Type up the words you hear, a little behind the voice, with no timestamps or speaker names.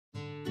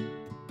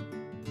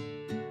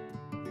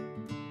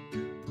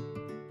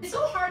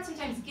hard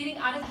sometimes getting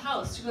out of the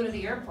house to go to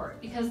the airport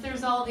because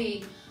there's all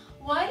the,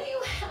 why do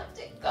you have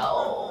to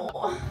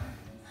go?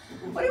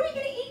 What are we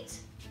gonna eat?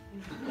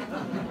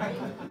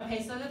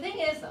 Okay, so the thing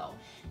is though,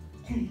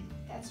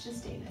 that's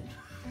just David.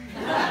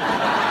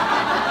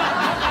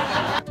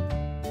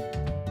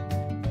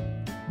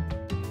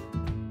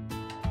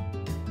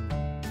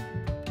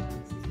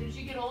 As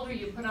you get older,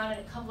 you put on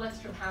a couple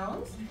extra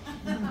pounds.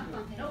 They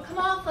don't come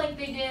off like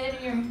they did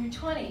in your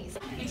 20s.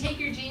 You take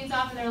your jeans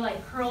off and they're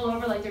like curled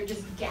over like they're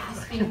just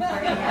gasping for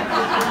air.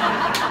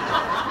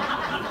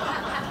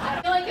 I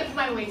feel like if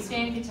my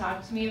waistband could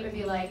talk to me, it would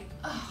be like,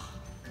 oh,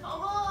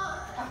 come on.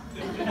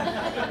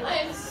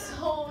 I'm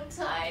so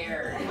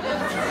tired.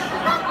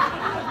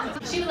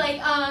 She'd be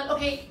like,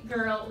 okay,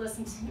 girl,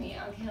 listen to me.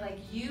 Okay, like,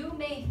 you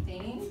may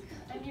think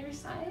I'm your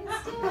size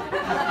still.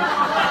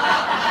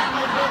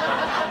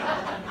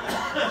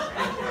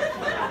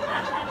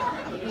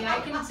 Maybe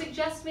I can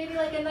suggest maybe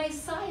like a nice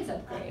size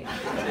upgrade.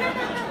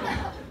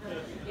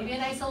 Maybe a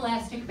nice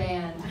elastic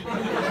band.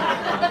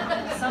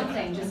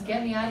 Something, just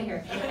get me out of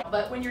here.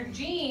 But when your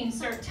jeans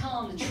start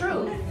telling the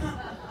truth,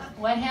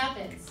 what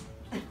happens?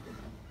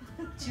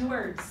 2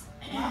 words.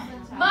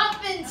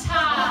 Muffin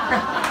top!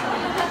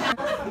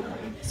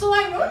 So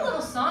I wrote a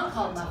little song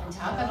called Muffin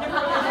Top. I've never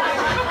really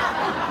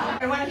done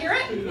it. You want to hear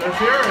it? Let's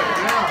hear it,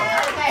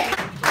 yeah. Okay.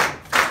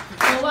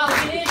 So I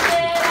wish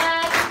that I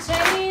could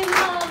change my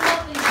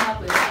muffin top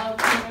without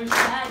being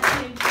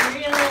plastic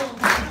grill.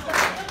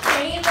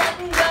 Ain't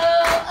letting go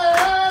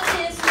of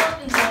this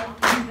muffin top,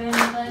 even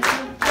if I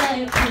could fly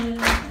a pill.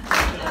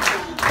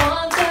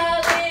 Once I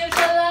lived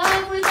a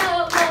life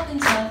without muffin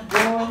top,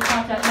 world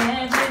top that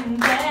never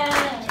back.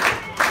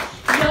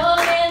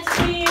 Young and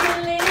sweet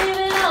and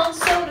living on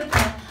soda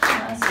pop,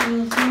 I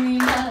still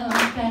dream of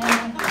that.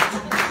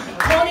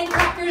 Morning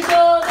crackers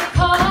or the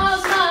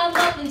cars, my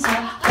muffin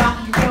top,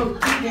 rocky road,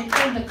 keep it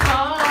in the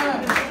car.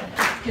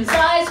 'Cause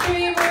ice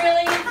cream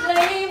really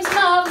inflames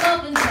my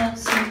muffin top,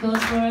 so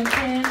goes for a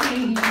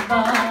candy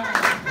bar.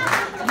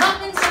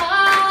 Muffin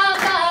top,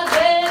 I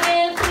beg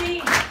and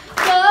please,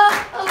 go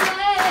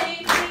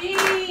away,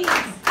 please.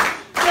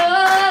 Go,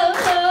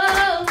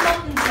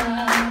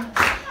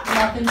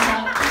 muffin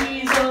top,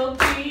 please, oh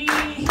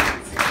please.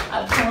 I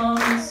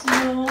promise no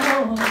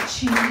more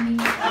cheese.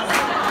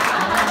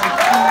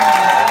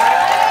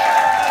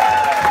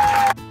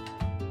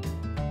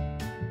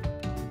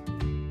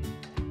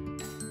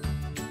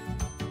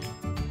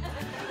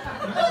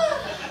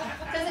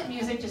 Doesn't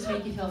music just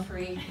make you feel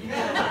free?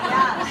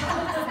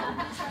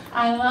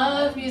 I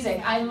love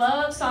music. I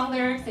love song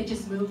lyrics. They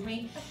just move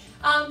me.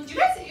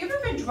 You ever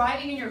been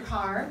driving in your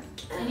car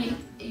and you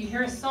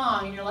hear a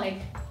song and you're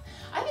like,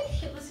 I've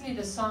been listening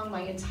to this song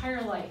my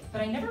entire life,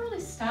 but I never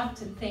really stopped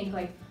to think,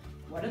 like,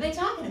 what are they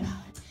talking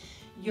about?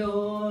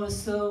 You're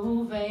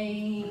so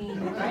vain,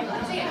 right?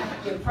 Sing it.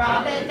 You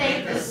probably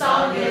think the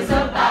song is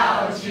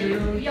about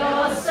you.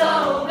 You're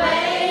so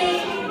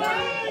vain.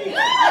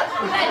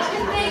 That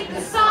you think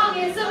the song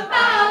is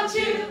about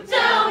you.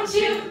 Don't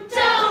you?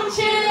 Don't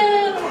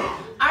you?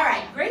 All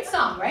right, great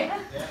song, right?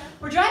 Yeah.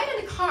 We're driving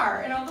in the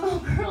car, and a little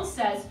girl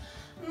says,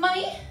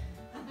 Mommy,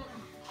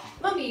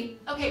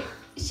 okay,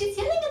 she's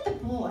yelling at the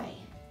boy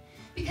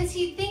because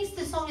he thinks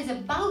the song is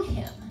about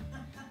him.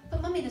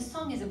 But Mommy, the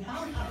song is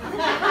about him.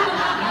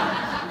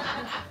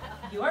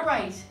 You are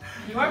right.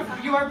 You are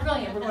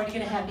brilliant. We're going to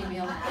get a Happy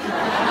Meal.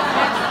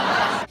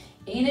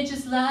 Ain't it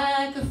just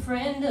like a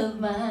friend of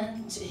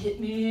mine to hit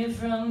me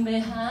from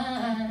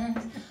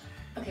behind?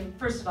 Okay,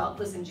 first of all,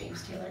 listen,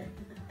 James Taylor.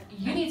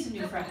 You need some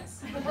new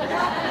friends.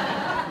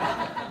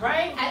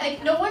 Right?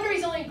 No wonder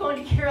he's only going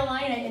to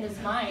Carolina in his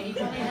mind. He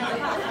probably has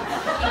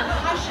a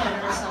concussion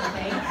or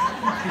something.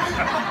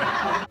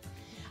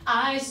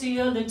 I see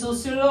a little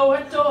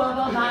silhouette of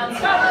a man.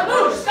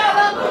 Scaramouche,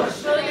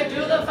 Scaramouche, will you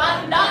do the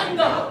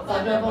fandango?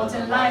 Thunderbolt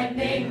and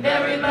lightning,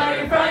 very,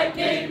 very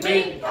frightening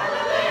me.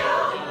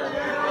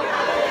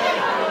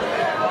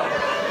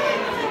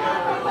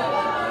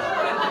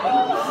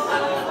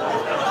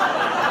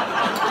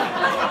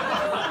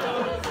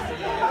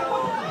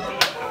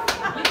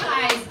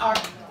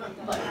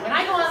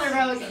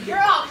 You're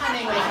all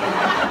coming with me.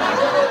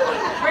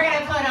 We're going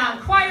to put on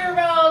choir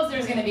robes.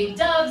 There's going to be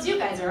doves. You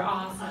guys are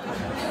awesome.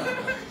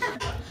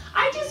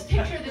 I just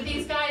picture that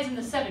these guys in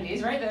the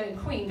 70s, right, the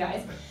Queen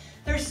guys,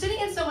 they're sitting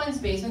in someone's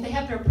basement. They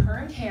have their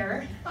permed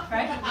hair,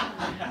 right,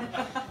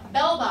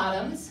 bell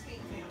bottoms,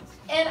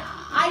 and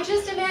I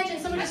just imagine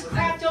someone just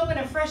cracked open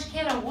a fresh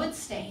can of wood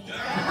stain. There's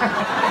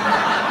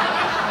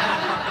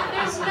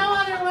no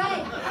other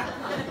way.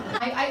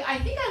 I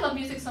think I love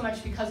music so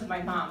much because of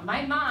my mom.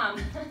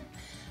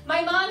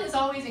 My mom has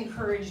always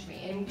encouraged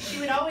me, and she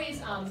would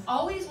always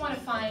want to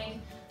find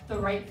the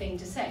right thing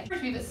to say.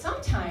 But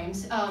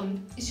sometimes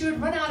she would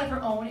run out of her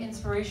own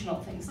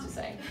inspirational things to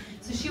say.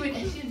 So she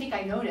didn't think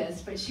I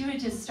noticed, but she would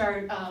just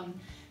start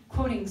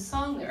quoting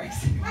song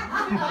lyrics.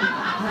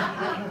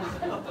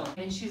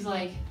 And she's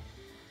like,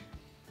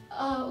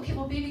 oh, okay,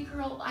 well, baby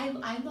girl,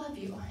 I love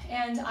you,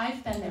 and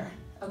I've been there,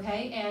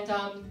 okay? And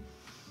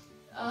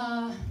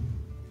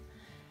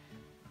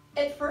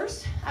At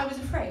first, I was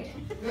afraid.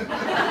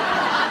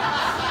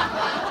 I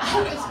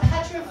was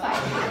petrified.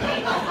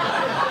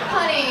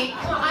 Honey,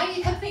 come on, I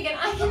kept thinking,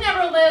 I can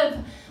never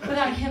live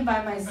without him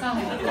by my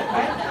side,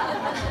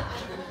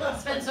 right?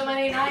 Spent so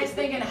many nights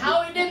thinking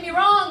how he did me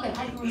wrong, but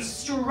I grew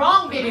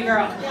strong, baby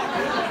girl.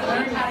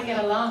 Learned how to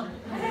get along.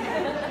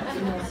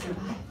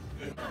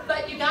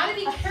 But you gotta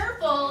be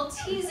careful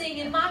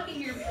teasing and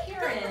mocking your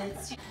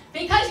parents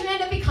because you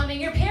end up becoming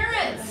your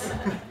parents.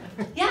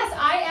 Yes,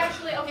 I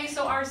actually, okay,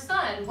 so our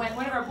son,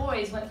 one of our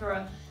boys went through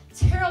a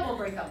terrible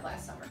breakup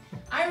last summer.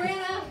 I ran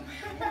up,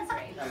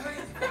 I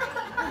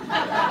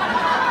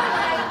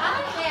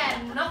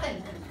had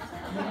nothing.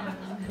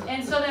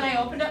 And so then I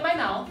opened up my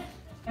mouth.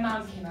 My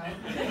mom came out.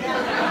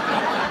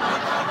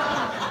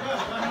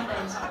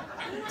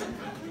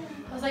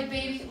 I was like,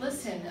 baby,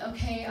 listen,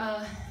 okay,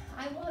 I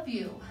love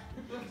you.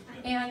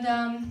 And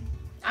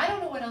I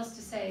don't know what else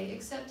to say,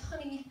 except,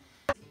 honey,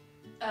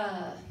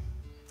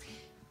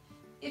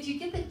 if you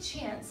get the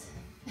chance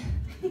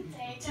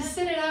to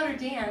sit it out or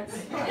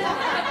dance,